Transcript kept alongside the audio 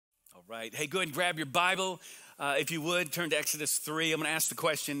right. Hey, go ahead and grab your Bible. If you would, turn to Exodus 3. I'm going to ask the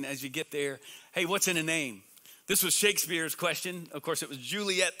question as you get there. Hey, what's in a name? This was Shakespeare's question. Of course, it was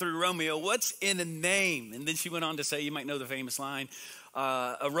Juliet through Romeo. What's in a name? And then she went on to say, you might know the famous line,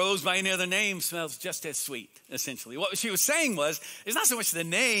 a rose by any other name smells just as sweet, essentially. What she was saying was, it's not so much the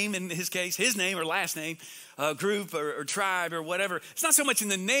name, in his case, his name or last name, group or tribe or whatever. It's not so much in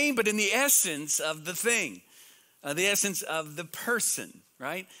the name, but in the essence of the thing, the essence of the person,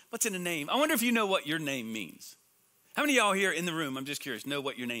 right? What's in a name? I wonder if you know what your name means. How many of y'all here in the room, I'm just curious, know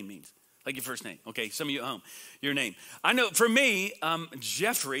what your name means? Like your first name. Okay, some of you at home, your name. I know for me,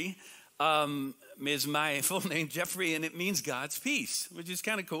 Jeffrey is my full name, Jeffrey, and it means God's peace, which is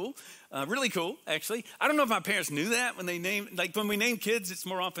kind of cool. Really cool, actually. I don't know if my parents knew that when they named, like when we name kids, it's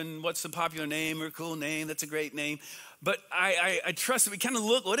more often what's the popular name or cool name, that's a great name. But I trust that we kind of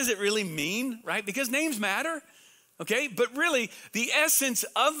look, what does it really mean, right? Because names matter. Okay, but really, the essence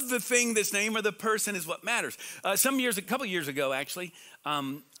of the thing that's named or the person is what matters. A couple years ago, actually,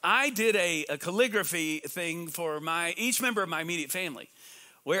 I did a calligraphy thing for each member of my immediate family,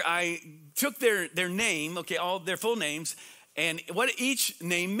 where I took their name, okay, all their full names, and what each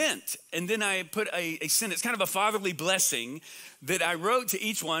name meant. And then I put a sentence, kind of a fatherly blessing that I wrote to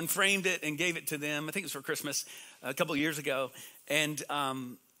each one, framed it, and gave it to them. I think it was for Christmas a couple years ago. And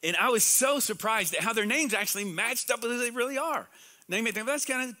I was so surprised at how their names actually matched up with who they really are. They may think, that's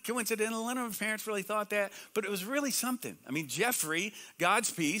kind of coincidental. None of my parents really thought that, but it was really something. I mean, Jeffrey, God's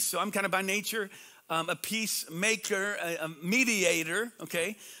peace. So I'm kind of by nature a peacemaker, a mediator,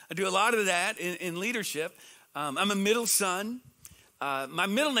 okay? I do a lot of that in leadership. I'm a middle son. My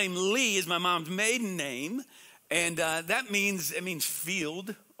middle name, Lee, is my mom's maiden name. And that means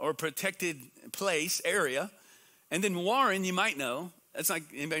field or protected place, area. And then Warren, you might know. It's like,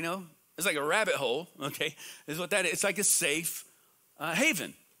 anybody know? It's like a rabbit hole, okay, is what that is. It's like a safe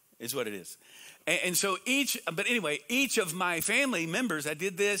haven is what it is. And so each of my family members, I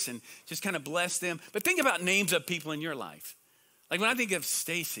did this and just kind of blessed them. But think about names of people in your life. Like when I think of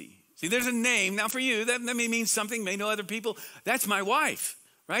Stacy, see, there's a name. Now for you, that may mean something, may know other people. That's my wife,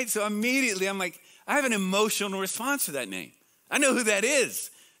 right? So immediately I'm like, I have an emotional response to that name. I know who that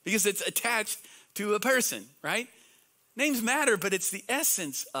is because it's attached to a person, right? Names matter, but it's the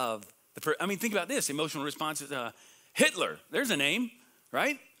essence of the person. Think about this. Emotional responses. Hitler, there's a name,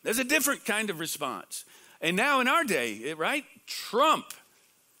 right? There's a different kind of response. And now in our day, right? Trump,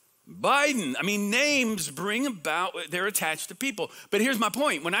 Biden. Names bring about, they're attached to people. But here's my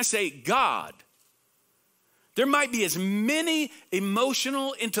point. When I say God, there might be as many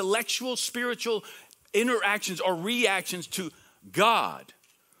emotional, intellectual, spiritual interactions or reactions to God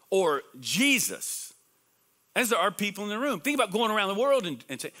or Jesus as there are people in the room. Think about going around the world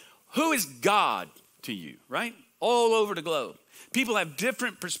and say, who is God to you, right? All over the globe. People have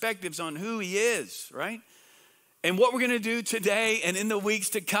different perspectives on who he is, right? And what we're going to do today and in the weeks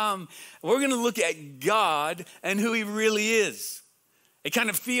to come, we're going to look at God and who he really is. A kind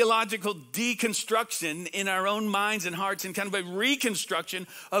of theological deconstruction in our own minds and hearts and kind of a reconstruction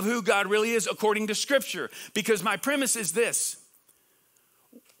of who God really is according to Scripture. Because my premise is this.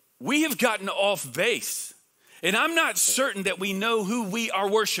 We have gotten off base. And I'm not certain that we know who we are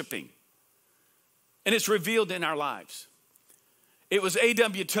worshiping. And it's revealed in our lives. It was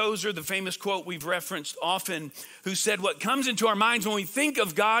A.W. Tozer, the famous quote we've referenced often, who said, what comes into our minds when we think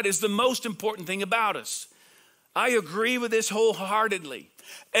of God is the most important thing about us. I agree with this wholeheartedly.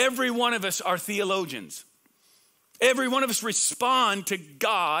 Every one of us are theologians. Every one of us respond to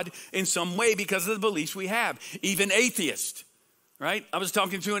God in some way because of the beliefs we have. Even atheists, right? I was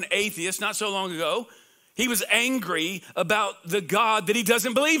talking to an atheist not so long ago. He was angry about the God that he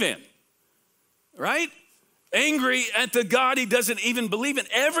doesn't believe in, right? Angry at the God he doesn't even believe in.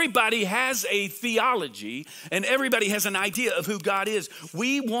 Everybody has a theology and everybody has an idea of who God is.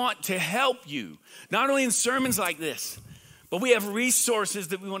 We want to help you, not only in sermons like this, but we have resources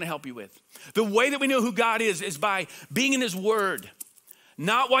that we want to help you with. The way that we know who God is by being in his word.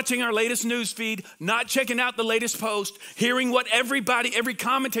 Not watching our latest news feed, not checking out the latest post, hearing what every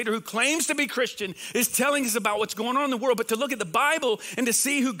commentator who claims to be Christian is telling us about what's going on in the world, but to look at the Bible and to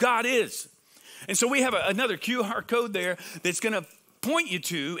see who God is. And so we have another QR code there that's going to point you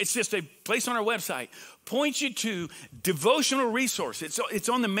to, it's just a place on our website, point you to devotional resources. It's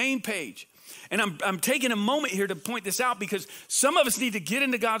on the main page. And I'm taking a moment here to point this out because some of us need to get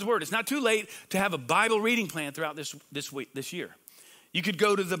into God's word. It's not too late to have a Bible reading plan throughout this year. You could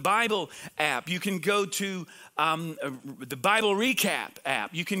go to the Bible app. You can go to the Bible Recap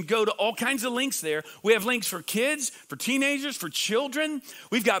app. You can go to all kinds of links there. We have links for kids, for teenagers, for children.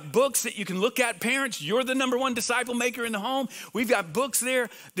 We've got books that you can look at. Parents, you're the number one disciple maker in the home. We've got books there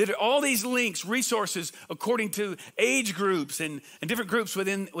that are all these links, resources according to age groups and different groups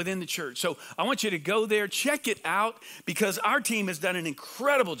within the church. So I want you to go there, check it out, because our team has done an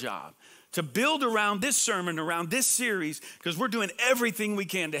incredible job to build around this sermon, around this series, because we're doing everything we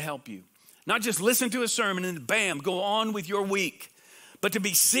can to help you. Not just listen to a sermon and bam, go on with your week, but to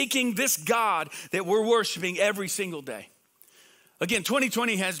be seeking this God that we're worshiping every single day. Again,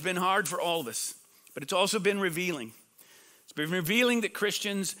 2020 has been hard for all of us, but it's also been revealing. It's been revealing that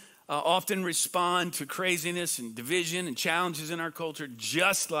Christians often respond to craziness and division and challenges in our culture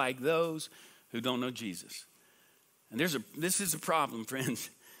just like those who don't know Jesus. And this is a problem, friends.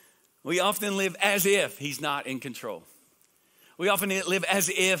 We often live as if he's not in control. We often live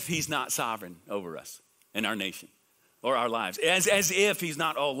as if he's not sovereign over us and our nation or our lives, as if he's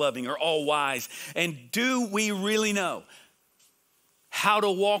not all loving or all wise. And do we really know how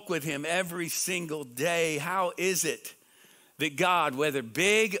to walk with him every single day? How is it that God, whether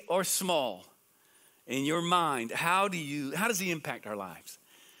big or small, in your mind, how does he impact our lives?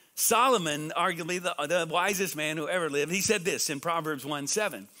 Solomon, arguably the wisest man who ever lived, he said this in Proverbs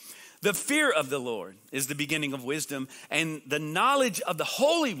 1:7. The fear of the Lord is the beginning of wisdom, and the knowledge of the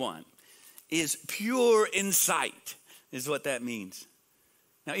Holy One is pure insight, is what that means.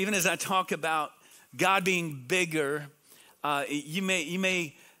 Now, even as I talk about God being bigger, you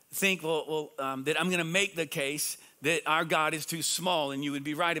may think, that I'm going to make the case that our God is too small, and you would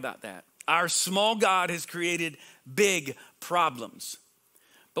be right about that. Our small God has created big problems.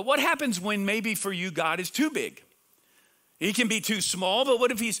 But what happens when maybe for you God is too big? He can be too small, but what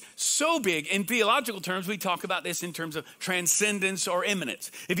if he's so big? In theological terms, we talk about this in terms of transcendence or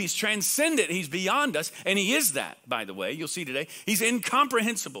immanence. If he's transcendent, he's beyond us, and he is that, by the way. You'll see today. He's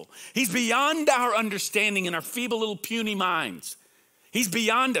incomprehensible. He's beyond our understanding and our feeble little puny minds. He's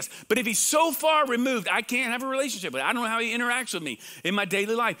beyond us. But if he's so far removed, I can't have a relationship with him. I don't know how he interacts with me in my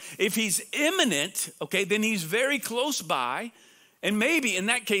daily life. If he's immanent, then he's very close by. And maybe in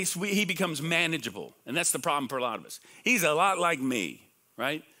that case, he becomes manageable. And that's the problem for a lot of us. He's a lot like me,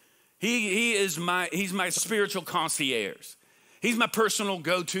 right? He's my spiritual concierge. He's my personal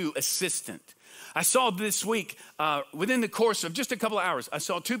go-to assistant. I saw this week, within the course of just a couple of hours, I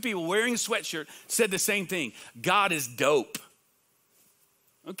saw two people wearing a sweatshirt said the same thing. God is dope.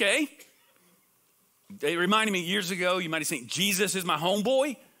 Okay. They reminded me years ago, you might have seen, Jesus is my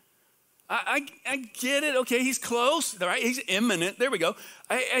homeboy. I get it. Okay, he's close, right? He's imminent. There we go.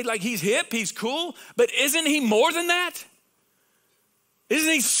 Like he's hip, he's cool. But isn't he more than that? Isn't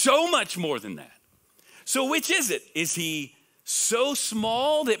he so much more than that? So which is it? Is he so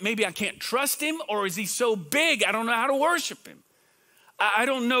small that maybe I can't trust him? Or is he so big I don't know how to worship him? I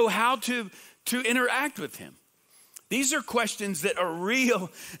don't know how to interact with him. These are questions that are real,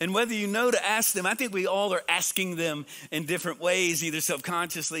 and whether you know to ask them, I think we all are asking them in different ways, either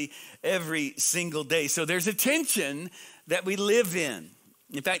subconsciously every single day. So there's a tension that we live in.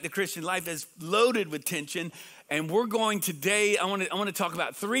 In fact, the Christian life is loaded with tension, and we're going today, I want to talk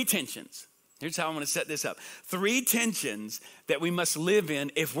about three tensions. Here's how I want to set this up. Three tensions that we must live in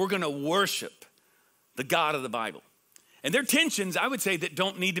if we're going to worship the God of the Bible. And they're tensions, I would say, that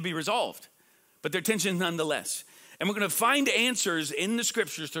don't need to be resolved, but they're tensions nonetheless. And we're going to find answers in the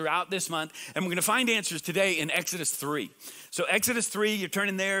scriptures throughout this month. And we're going to find answers today in Exodus 3. So Exodus 3, you're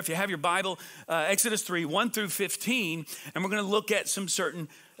turning there. If you have your Bible, Exodus 3, 1 through 15. And we're going to look at some certain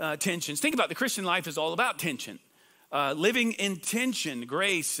tensions. Think about it, the Christian life is all about tension. Living in tension,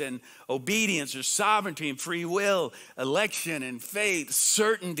 grace and obedience, or sovereignty and free will, election and faith,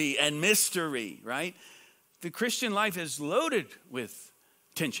 certainty and mystery, right? The Christian life is loaded with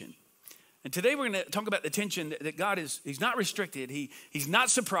tension. And today we're going to talk about the tension that God he's not restricted, he's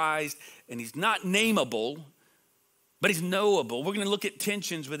not surprised, and he's not nameable, but he's knowable. We're going to look at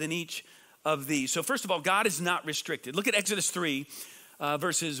tensions within each of these. So first of all, God is not restricted. Look at Exodus 3,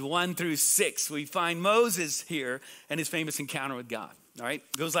 verses 1 through 6. We find Moses here and his famous encounter with God. All right,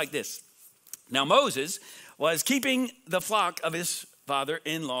 it goes like this. Now Moses was keeping the flock of his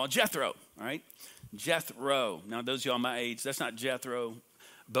father-in-law, Jethro. All right, Jethro. Now those of you all my age, that's not Jethro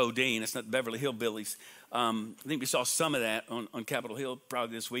Bodine. That's not the Beverly Hillbillies. I think we saw some of that on Capitol Hill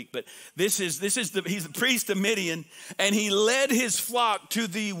probably this week. But he's the priest of Midian, and he led his flock to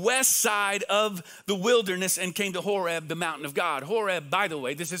the west side of the wilderness and came to Horeb, the mountain of God. Horeb, by the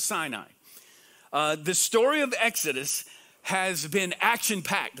way, this is Sinai. The story of Exodus has been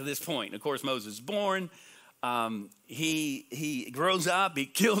action-packed to this point. Of course, Moses is born. He grows up, he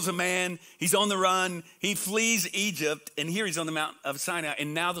kills a man, he's on the run, he flees Egypt, and here he's on the Mount of Sinai,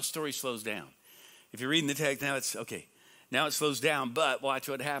 and now the story slows down. If you're reading the text, now it's, okay, now it slows down, but watch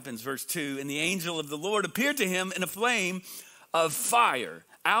what happens, verse 2. And the angel of the Lord appeared to him in a flame of fire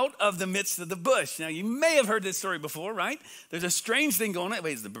out of the midst of the bush. Now, you may have heard this story before, right? There's a strange thing going on.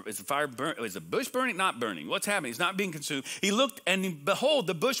 Wait, is the fire burn? Is the bush burning? Not burning. What's happening? It's not being consumed. He looked, and behold,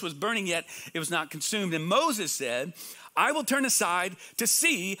 the bush was burning, yet it was not consumed. And Moses said, I will turn aside to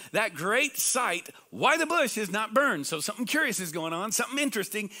see that great sight, why the bush is not burned. So something curious is going on, something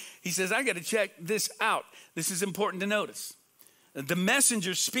interesting. He says, I got to check this out. This is important to notice. The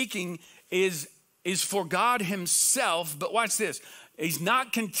messenger speaking is for God himself, but watch this. He's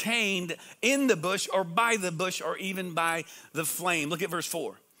not contained in the bush or by the bush or even by the flame. Look at verse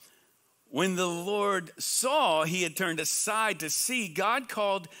 4. When the Lord saw he had turned aside to see, God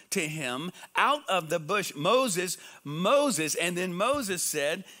called to him out of the bush, Moses, Moses. And then Moses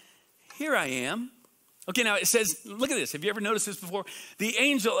said, here I am. Okay, now it says, look at this. Have you ever noticed this before? The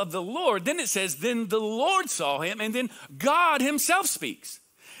angel of the Lord. Then it says, then the Lord saw him, and then God himself speaks.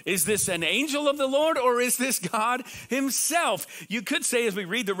 Is this an angel of the Lord, or is this God himself? You could say, as we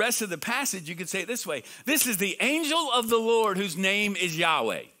read the rest of the passage, you could say it this way. This is the angel of the Lord whose name is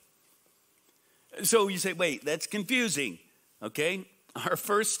Yahweh. So you say, wait, that's confusing. Okay, our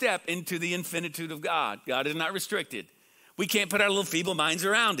first step into the infinitude of God. God is not restricted. We can't put our little feeble minds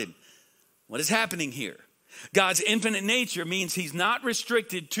around him. What is happening here? God's infinite nature means he's not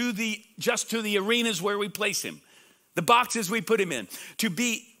restricted to just to the arenas where we place him, the boxes we put him in. To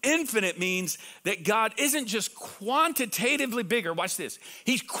be infinite means that God isn't just quantitatively bigger. Watch this.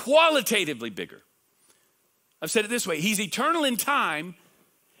 He's qualitatively bigger. I've said it this way. He's eternal in time,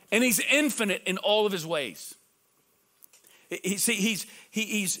 and he's infinite in all of his ways. We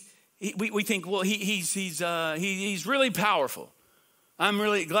think, well, he's really powerful.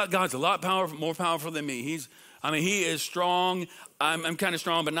 God's a lot more powerful than me. He is strong. I'm kind of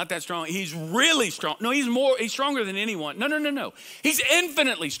strong, but not that strong. He's really strong. No, he's stronger than anyone. No. He's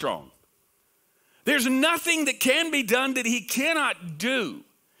infinitely strong. There's nothing that can be done that he cannot do.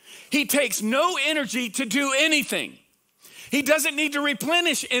 He takes no energy to do anything. He doesn't need to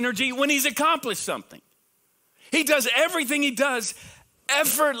replenish energy when he's accomplished something. He does everything he does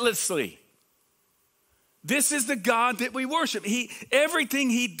effortlessly. This is the God that we worship. Everything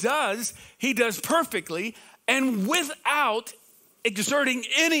he does perfectly and without exerting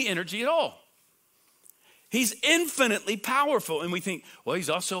any energy at all. He's infinitely powerful. And we think, well, he's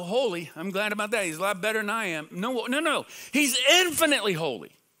also holy. I'm glad about that. He's a lot better than I am. No. He's infinitely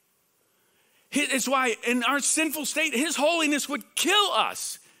holy. It's why in our sinful state, his holiness would kill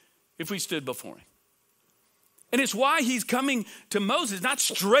us if we stood before him. And it's why he's coming to Moses, not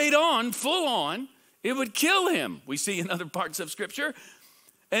straight on, full on. It would kill him. We see in other parts of Scripture.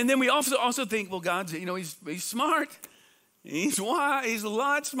 And then we also think, well, God's, he's smart. He's wise. He's a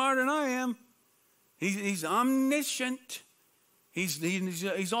lot smarter than I am. He's omniscient.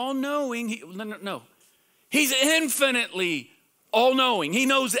 He's all-knowing. No. He's infinitely all-knowing. He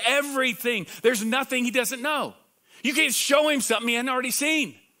knows everything. There's nothing he doesn't know. You can't show him something he hasn't already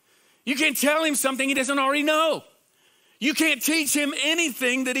seen. You can't tell him something he doesn't already know. You can't teach him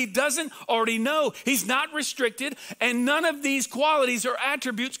anything that he doesn't already know. He's not restricted, and none of these qualities or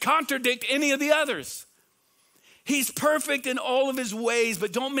attributes contradict any of the others. He's perfect in all of his ways,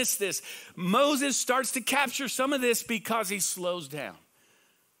 but don't miss this. Moses starts to capture some of this because he slows down.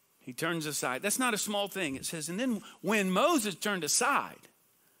 He turns aside. That's not a small thing. It says, and then when Moses turned aside,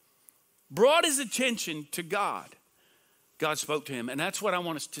 brought his attention to God, God spoke to him. And that's what I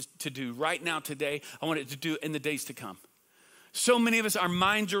want us to do right now today. I want it to do in the days to come. So many of us, our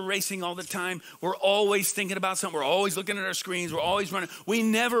minds are racing all the time. We're always thinking about something. We're always looking at our screens. We're always running. We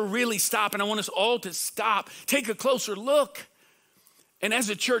never really stop. And I want us all to stop, take a closer look. And as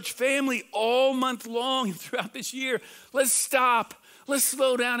a church family, all month long and throughout this year, let's stop. Let's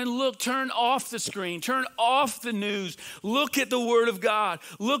slow down and look. Turn off the screen. Turn off the news. Look at the Word of God.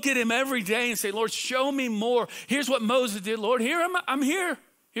 Look at him every day and say, Lord, show me more. Here's what Moses did. Lord, here I'm here.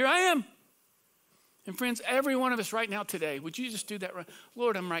 Here I am. And friends, every one of us right now today, would you just do that?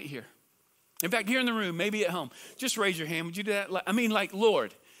 Lord, I'm right here. In fact, here in the room, maybe at home, just raise your hand. Would you do that? Lord,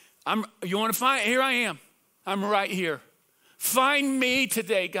 you want to find? Here I am. I'm right here. Find me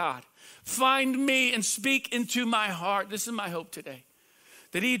today, God. Find me and speak into my heart. This is my hope today.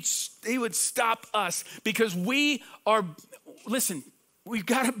 That he would stop us because we've got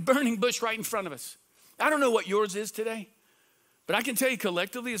a burning bush right in front of us. I don't know what yours is today, but I can tell you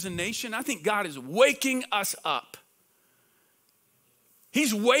collectively as a nation, I think God is waking us up.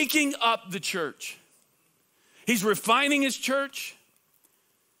 He's waking up the church. He's refining his church.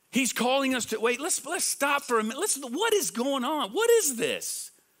 He's calling us to, wait, let's stop for a minute. What is going on? What is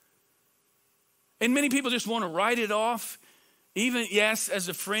this? And many people just want to write it off, even, yes, as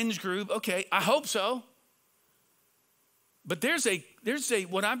a fringe group. Okay, I hope so. But there's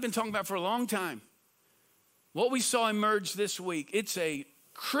what I've been talking about for a long time. What we saw emerge this week, it's a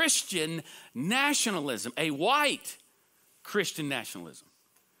Christian nationalism, a white Christian nationalism.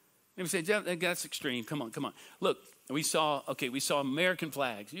 Let me say, that's extreme. Come on. Look, we saw American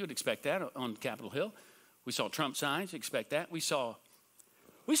flags. You would expect that on Capitol Hill. We saw Trump signs. You expect that. I saw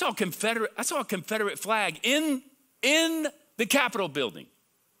a Confederate flag in the Capitol building.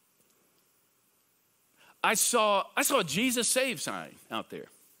 I saw a Jesus Saves sign out there.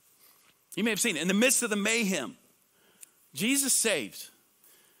 You may have seen it in the midst of the mayhem. Jesus saves.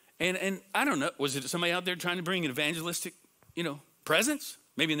 And I don't know, was it somebody out there trying to bring an evangelistic, presence?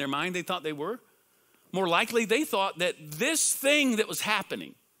 Maybe in their mind they thought they were. More likely they thought that this thing that was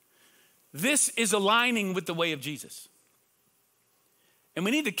happening, this is aligning with the way of Jesus. And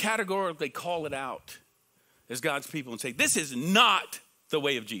we need to categorically call it out as God's people and say, this is not the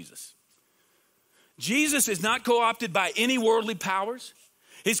way of Jesus. Jesus is not co-opted by any worldly powers.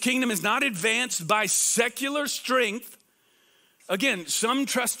 His kingdom is not advanced by secular strength. Again, some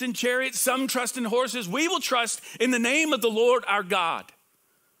trust in chariots, some trust in horses. We will trust in the name of the Lord our God.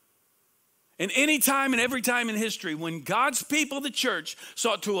 And any time and every time in history when God's people, the church,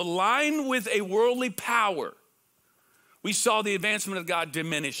 sought to align with a worldly power, we saw the advancement of God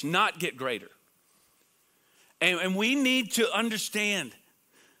diminish, not get greater. And we need to understand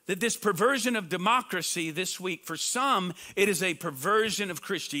that this perversion of democracy this week, for some, it is a perversion of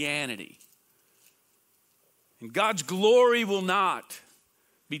Christianity. And God's glory will not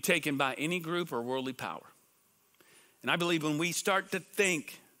be taken by any group or worldly power. And I believe when we start to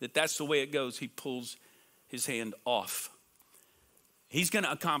think that that's the way it goes, he pulls his hand off. He's going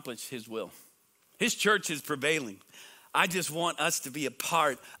to accomplish his will. His church is prevailing. I just want us to be a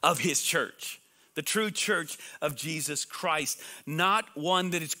part of his church, the true church of Jesus Christ, not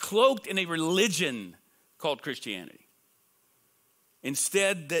one that is cloaked in a religion called Christianity.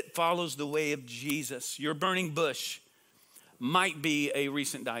 Instead, that follows the way of Jesus. Your burning bush might be a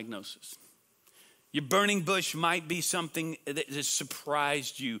recent diagnosis. Your burning bush might be something that has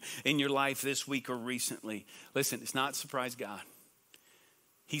surprised you in your life this week or recently. Listen, it's not surprise God.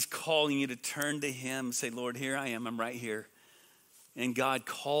 He's calling you to turn to him, say, Lord, here I am, I'm right here. And God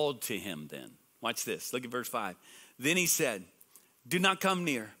called to him then. Watch this, look at verse 5. Then he said, do not come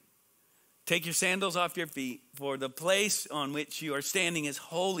near. Take your sandals off your feet, for the place on which you are standing is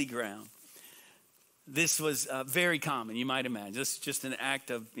holy ground. This was very common, you might imagine. This is just an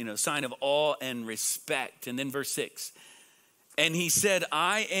act of, sign of awe and respect. And then verse 6. And he said,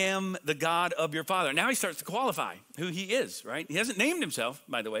 I am the God of your father. Now he starts to qualify who he is, right? He hasn't named himself,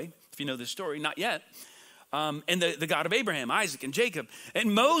 by the way, if you know this story, not yet. And the God of Abraham, Isaac, and Jacob.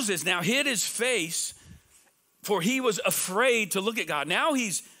 And Moses now hid his face, for he was afraid to look at God. Now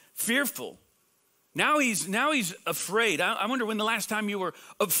he's fearful. Now he's afraid. I wonder when the last time you were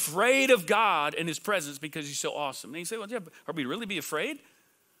afraid of God and his presence because he's so awesome. And you say, well, yeah, are we really be afraid?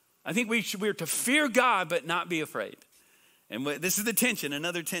 I think we're to fear God, but not be afraid. And this is the tension,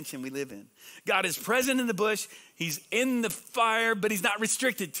 another tension we live in. God is present in the bush. He's in the fire, but he's not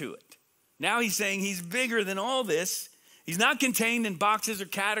restricted to it. Now he's saying he's bigger than all this. He's not contained in boxes or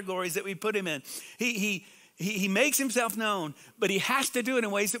categories that we put him in. He makes himself known, but he has to do it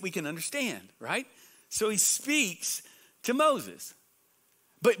in ways that we can understand, right? So he speaks to Moses.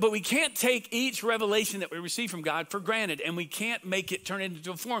 But we can't take each revelation that we receive from God for granted, and we can't make it turn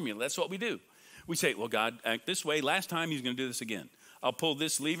into a formula. That's what we do. We say, well, God, act this way. Last time he's going to do this again. I'll pull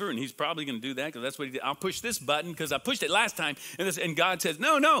this lever, and he's probably going to do that because that's what he did. I'll push this button because I pushed it last time. And God says,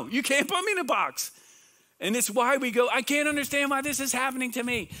 no, you can't put me in a box. And it's why we go, I can't understand why this is happening to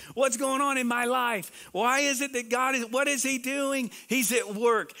me. What's going on in my life? Why is it that what is he doing? He's at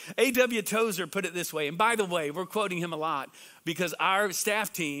work. A.W. Tozer put it this way. And by the way, we're quoting him a lot because our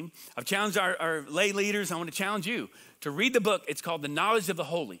staff team, I've challenged our lay leaders. I want to challenge you to read the book. It's called The Knowledge of the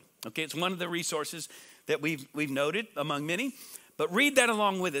Holy. Okay, it's one of the resources that we've noted among many. But read that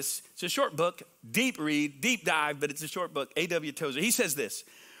along with us. It's a short book, deep read, deep dive, but it's a short book. A.W. Tozer, he says this.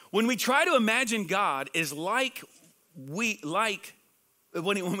 When we try to imagine God is when we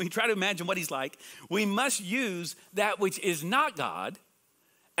try to imagine what he's like, we must use that which is not God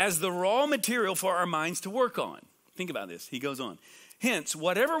as the raw material for our minds to work on. Think about this. He goes on. Hence,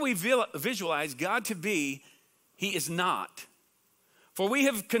 whatever we visualize God to be, he is not. For we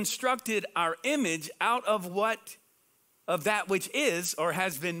have constructed our image out of that which is or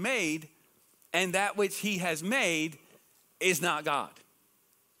has been made and that which he has made is not God.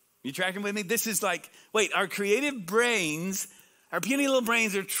 You tracking with me? This is like, wait, our creative brains, our puny little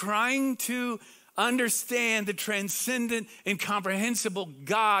brains are trying to understand the transcendent, incomprehensible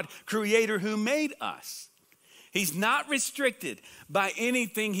God, creator who made us. He's not restricted by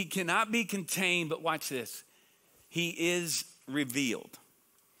anything. He cannot be contained, but watch this. He is revealed.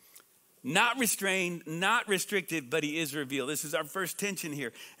 Not restrained, not restricted, but he is revealed. This is our first tension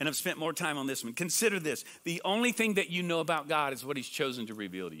here, and I've spent more time on this one. Consider this. The only thing that you know about God is what he's chosen to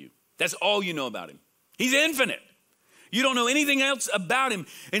reveal to you. That's all you know about him. He's infinite. You don't know anything else about him.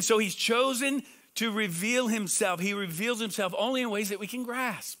 And so he's chosen to reveal himself. He reveals himself only in ways that we can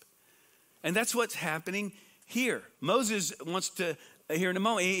grasp. And that's what's happening here. Moses wants to, here in a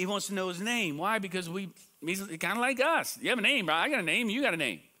moment, he wants to know his name. Why? Because he's kind of like us. You have a name, right? I got a name, you got a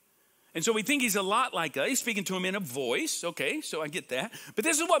name. And so we think he's a lot like us. He's speaking to him in a voice. Okay, so I get that. But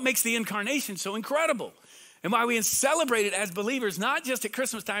this is what makes the incarnation so incredible. And why we celebrate it as believers, not just at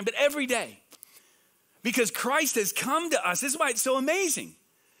Christmas time, but every day. Because Christ has come to us. This is why it's so amazing.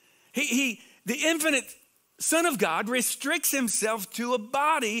 The infinite Son of God restricts himself to a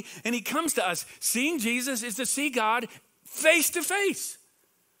body, and he comes to us. Seeing Jesus is to see God face to face.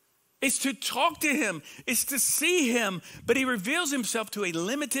 It's to talk to him. It's to see him. But he reveals himself to a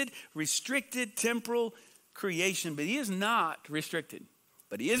limited, restricted, temporal creation. But he is not restricted.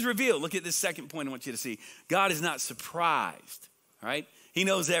 But he is revealed. Look at this second point I want you to see. God is not surprised. All right? He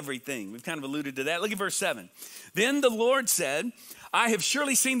knows everything. We've kind of alluded to that. Look at verse 7. Then the Lord said, I have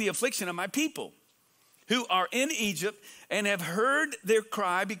surely seen the affliction of my people who are in Egypt and have heard their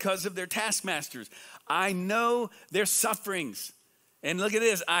cry because of their taskmasters. I know their sufferings. And look at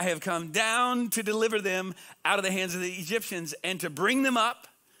this. I have come down to deliver them out of the hands of the Egyptians and to bring them up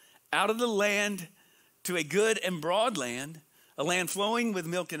out of the land to a good and broad land, a land flowing with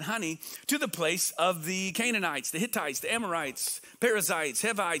milk and honey, to the place of the Canaanites, the Hittites, the Amorites, Perizzites,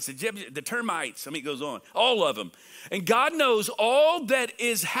 Hivites, the termites. I mean, it goes on. All of them. And God knows all that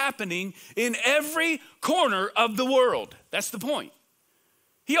is happening in every corner of the world. That's the point.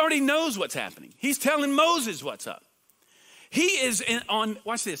 He already knows what's happening. He's telling Moses what's up. He is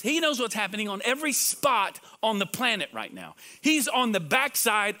watch this. He knows what's happening on every spot on the planet right now. He's on the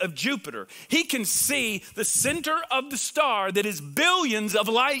backside of Jupiter. He can see the center of the star that is billions of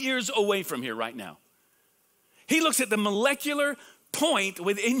light years away from here right now. He looks at the molecular point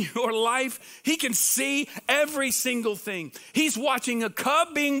within your life. He can see every single thing. He's watching a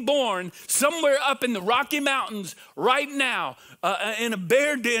cub being born somewhere up in the Rocky Mountains right now, in a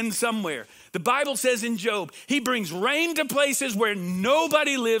bear den somewhere. The Bible says in Job, he brings rain to places where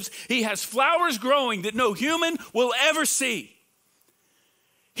nobody lives. He has flowers growing that no human will ever see.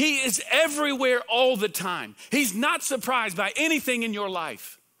 He is everywhere all the time. He's not surprised by anything in your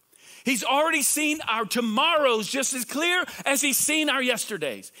life. He's already seen our tomorrows just as clear as he's seen our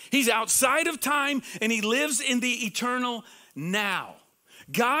yesterdays. He's outside of time and he lives in the eternal now.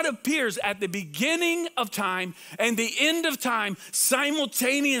 God appears at the beginning of time and the end of time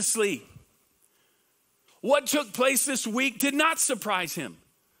simultaneously. What took place this week did not surprise him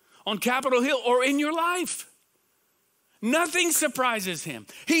on Capitol Hill or in your life. Nothing surprises him.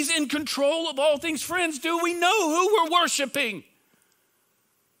 He's in control of all things. Friends, do we know who we're worshiping?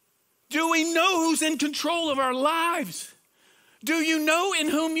 Do we know who's in control of our lives? Do you know in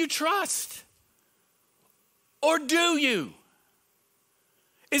whom you trust? Or do you?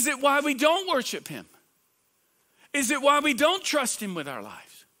 Is it why we don't worship him? Is it why we don't trust him with our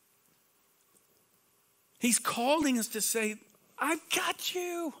lives? He's calling us to say, I've got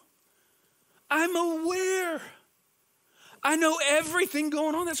you. I'm aware. I know everything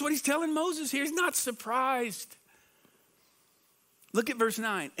going on. That's what he's telling Moses here. He's not surprised. Look at verse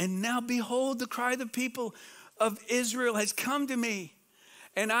 9. And now behold, the cry of the people of Israel has come to me.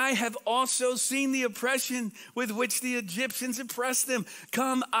 And I have also seen the oppression with which the Egyptians oppressed them.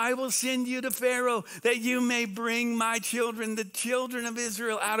 Come, I will send you to Pharaoh that you may bring my children, the children of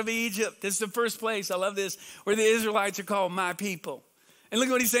Israel, out of Egypt. This is the first place, I love this, where the Israelites are called my people. And look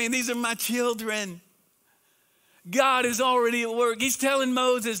what he's saying, these are my children. God is already at work. He's telling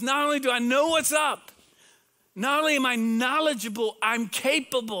Moses, not only do I know what's up, not only am I knowledgeable, I'm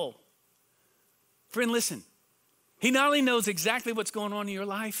capable. Friend, listen. He not only knows exactly what's going on in your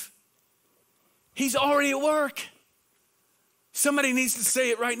life, he's already at work. Somebody needs to say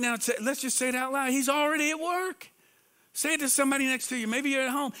it right now. Let's just say it out loud. He's already at work. Say it to somebody next to you. Maybe you're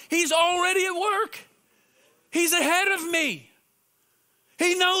at home. He's already at work. He's ahead of me.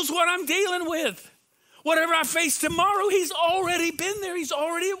 He knows what I'm dealing with. Whatever I face tomorrow, he's already been there. He's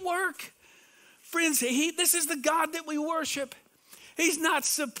already at work. Friends, this is the God that we worship. He's not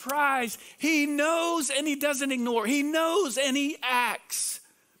surprised. He knows and he doesn't ignore. He knows and he acts.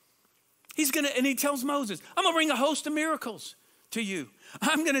 And he tells Moses, I'm going to bring a host of miracles to you.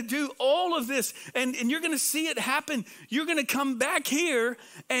 I'm going to do all of this, and you're going to see it happen. You're going to come back here,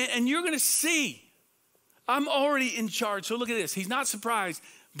 and you're going to see I'm already in charge. So look at this. He's not surprised,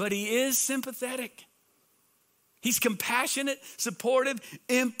 but he is sympathetic. He's compassionate, supportive,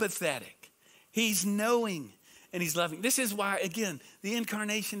 empathetic. He's knowing, and he's loving. This is why, again, the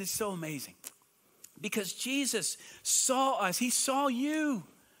incarnation is so amazing. Because Jesus saw us. He saw you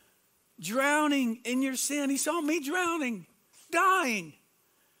drowning in your sin. He saw me drowning, dying.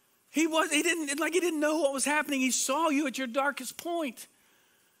 He didn't know what was happening. He saw you at your darkest point,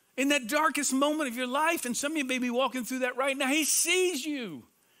 in that darkest moment of your life. And some of you may be walking through that right now. He sees you,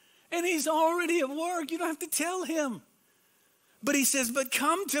 and he's already at work. You don't have to tell him. But he says, but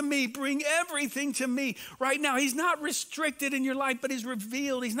come to me, bring everything to me right now. He's not restricted in your life, but he's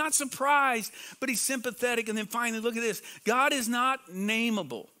revealed. He's not surprised, but he's sympathetic. And then finally, look at this. God is not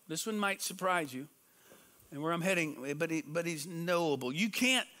nameable. This one might surprise you, and where I'm heading, but he's knowable. You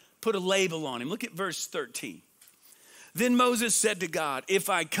can't put a label on him. Look at verse 13. Then Moses said to God, if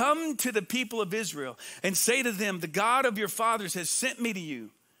I come to the people of Israel and say to them, the God of your fathers has sent me to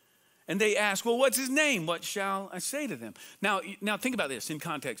you, and they ask, well, what's his name? What shall I say to them? Now think about this in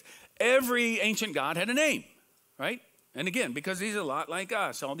context. Every ancient God had a name, right? And again, because he's a lot like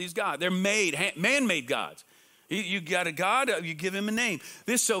us, all these gods, they're man-made gods. You got a God, you give him a name.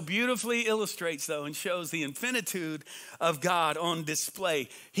 This so beautifully illustrates, though, and shows the infinitude of God on display.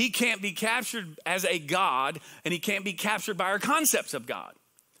 He can't be captured as a God, and he can't be captured by our concepts of God.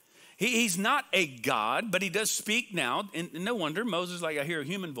 He's not a God, but he does speak now. And no wonder, Moses, like I hear a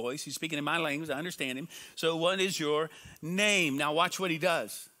human voice. He's speaking in my language. I understand him. So what is your name? Now watch what he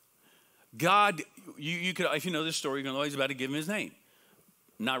does. God, you could, if you know this story, you're going to know he's about to give him his name.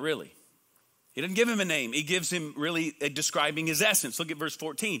 Not really. He doesn't give him a name. He gives him really describing his essence. Look at verse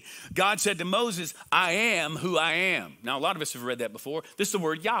 14. God said to Moses, I am who I am. Now, a lot of us have read that before. This is the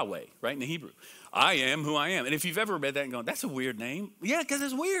word Yahweh, right, in the Hebrew. I am who I am. And if you've ever read that and gone, that's a weird name. Yeah, because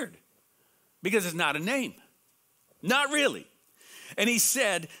it's weird. Because it's not a name. Not really. And he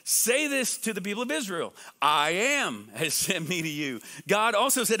said, say this to the people of Israel. I am has sent me to you. God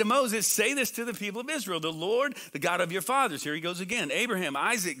also said to Moses, say this to the people of Israel. The Lord, the God of your fathers. Here he goes again. Abraham,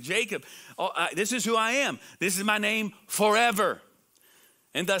 Isaac, Jacob. This is who I am. This is my name forever.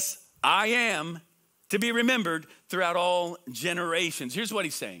 And thus I am to be remembered throughout all generations. Here's what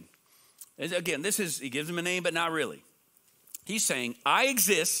he's saying. Again, he gives him a name, but not really. He's saying, I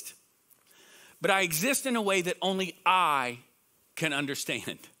exist, but I exist in a way that only I can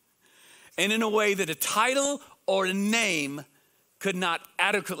understand, and in a way that a title or a name could not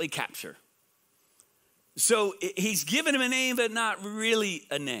adequately capture. So he's given him a name, but not really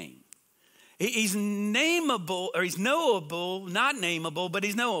a name. He's nameable, or he's knowable, not nameable, but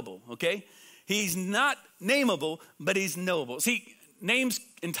he's knowable, okay? He's not nameable, but he's knowable. See, names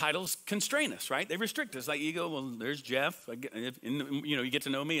and titles constrain us, right? They restrict us. Like you go, well, there's Jeff. You get to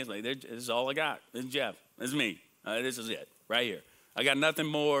know me. It's like, this is all I got. This is Jeff. This is me. This is it right here. I got nothing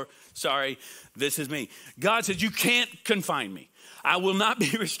more. Sorry, this is me. God says, you can't confine me. I will not be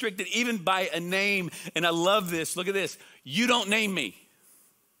restricted even by a name. And I love this. Look at this. You don't name me.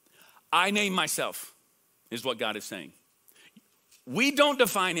 I name myself, is what God is saying. We don't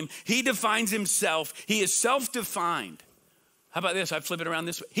define him. He defines himself. He is self-defined. How about this? I flip it around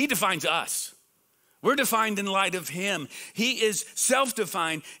this way. He defines us. We're defined in light of him. He is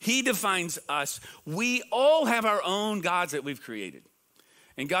self-defined. He defines us. We all have our own gods that we've created.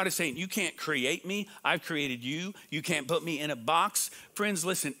 And God is saying, you can't create me. I've created you. You can't put me in a box. Friends,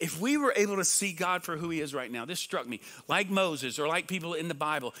 listen, if we were able to see God for who he is right now, this struck me, like Moses or like people in the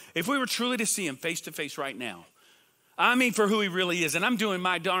Bible, if we were truly to see him face to face right now, I mean for who he really is, and I'm doing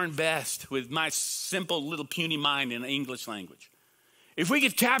my darn best with my simple little puny mind in the English language. If we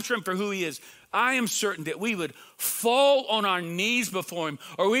could capture him for who he is, I am certain that we would fall on our knees before him,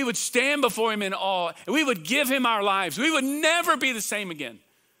 or we would stand before him in awe, and we would give him our lives. We would never be the same again.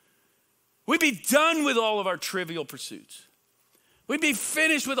 We'd be done with all of our trivial pursuits. We'd be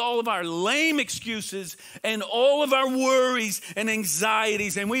finished with all of our lame excuses and all of our worries and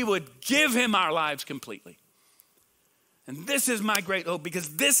anxieties, and we would give him our lives completely. And this is my great hope,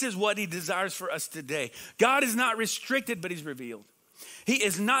 because this is what he desires for us today. God is not restricted, but he's revealed. He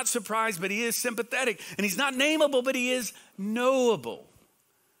is not surprised, but he is sympathetic. And he's not nameable, but he is knowable.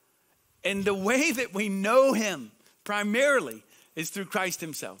 And the way that we know him primarily is through Christ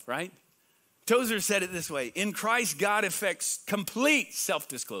himself, right? Tozer said it this way: in Christ, God effects complete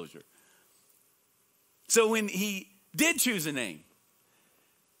self-disclosure. So when he did choose a name,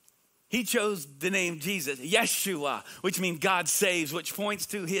 He chose the name Jesus, Yeshua, which means God saves, which points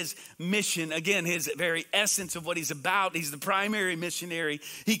to his mission. Again, his very essence of what he's about. He's the primary missionary.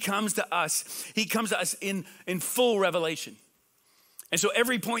 He comes to us. He comes to us in full revelation. And so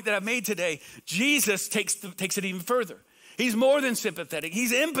every point that I've made today, Jesus takes it even further. He's more than sympathetic.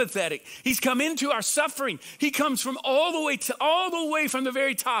 He's empathetic. He's come into our suffering. He comes from all the way from the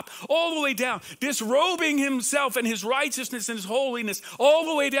very top, all the way down, disrobing himself and his righteousness and his holiness, all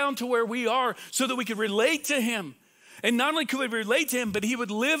the way down to where we are so that we could relate to him. And not only could we relate to him, but he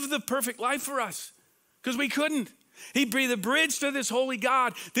would live the perfect life for us because we couldn't. He'd be the bridge to this holy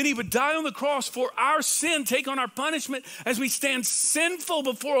God. Then he would die on the cross for our sin, take on our punishment as we stand sinful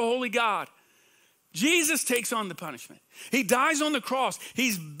before a holy God. Jesus takes on the punishment. He dies on the cross.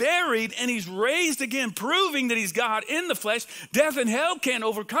 He's buried and he's raised again, proving that he's God in the flesh. Death and hell can't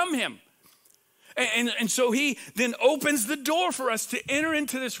overcome him. And so he then opens the door for us to enter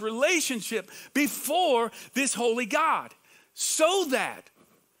into this relationship before this holy God. So that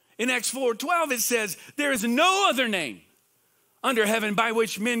in Acts 4:12 it says, there is no other name under heaven by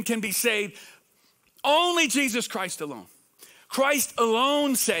which men can be saved. Only Jesus Christ alone. Christ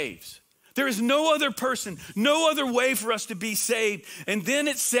alone saves. There is no other person, no other way for us to be saved. And then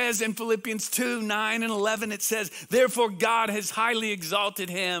it says in Philippians 2:9-11, it says, therefore God has highly exalted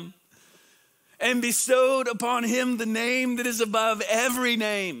him and bestowed upon him the name that is above every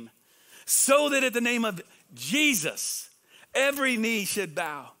name, so that at the name of Jesus, every knee should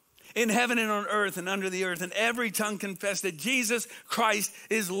bow in heaven and on earth and under the earth, and every tongue confess that Jesus Christ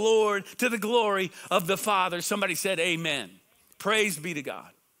is Lord, to the glory of the Father. Somebody said amen. Praise be to God.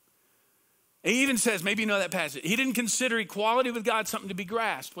 He even says, maybe you know that passage, he didn't consider equality with God something to be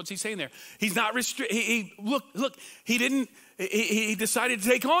grasped. What's he saying there? He's not look, he decided to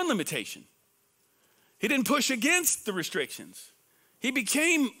take on limitation. He didn't push against the restrictions. He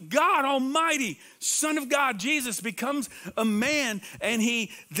became God Almighty, Son of God. Jesus becomes a man, and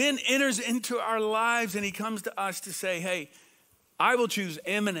he then enters into our lives, and he comes to us to say, hey, I will choose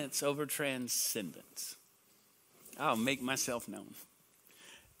eminence over transcendence. I'll make myself known.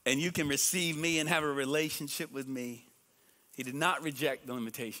 And you can receive me and have a relationship with me. He did not reject the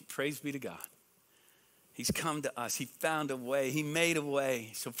limitation. Praise be to God. He's come to us. He found a way. He made a way.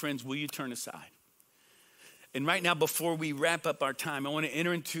 So friends, will you turn aside? And right now, before we wrap up our time, I want to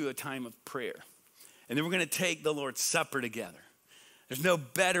enter into a time of prayer. And then we're going to take the Lord's Supper together. There's no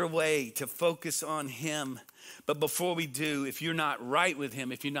better way to focus on him. But before we do, if you're not right with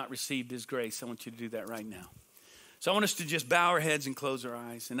him, if you've not received his grace, I want you to do that right now. So I want us to just bow our heads and close our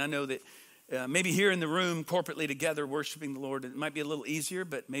eyes. And I know that maybe here in the room, corporately together, worshiping the Lord, it might be a little easier,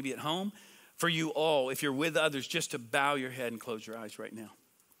 but maybe at home, for you all, if you're with others, just to bow your head and close your eyes right now,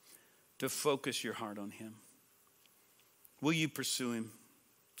 to focus your heart on him. Will you pursue him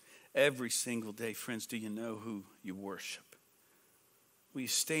every single day? Friends, do you know who you worship? Will you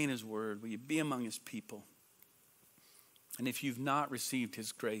stay in his word? Will you be among his people? And if you've not received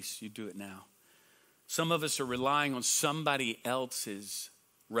his grace, you do it now. Some of us are relying on somebody else's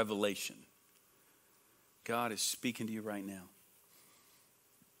revelation. God is speaking to you right now.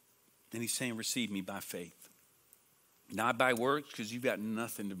 And he's saying, receive me by faith. Not by works, because you've got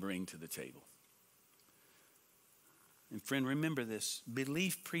nothing to bring to the table. And friend, remember this.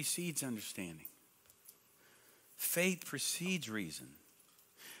 Belief precedes understanding. Faith precedes reason.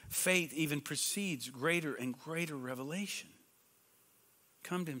 Faith even precedes greater and greater revelation.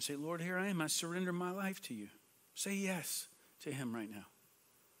 Come to him, say, Lord, here I am. I surrender my life to you. Say yes to him right now.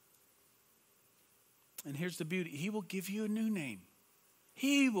 And here's the beauty. He will give you a new name.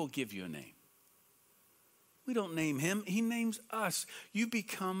 He will give you a name. We don't name him. He names us. You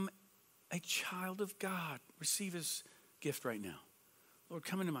become a child of God. Receive his gift right now. Lord,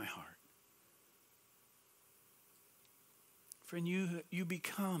 come into my heart. Friend, you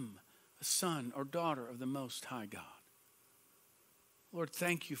become a son or daughter of the Most High God. Lord,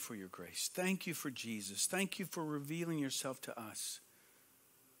 thank you for your grace. Thank you for Jesus. Thank you for revealing yourself to us.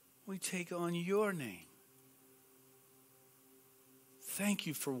 We take on your name. Thank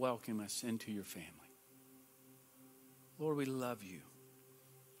you for welcoming us into your family. Lord, we love you.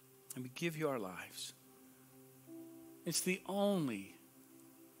 And we give you our lives. It's the only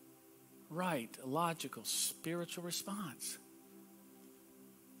right, logical, spiritual response.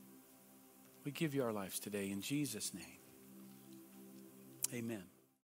 We give you our lives today in Jesus' name. Amen.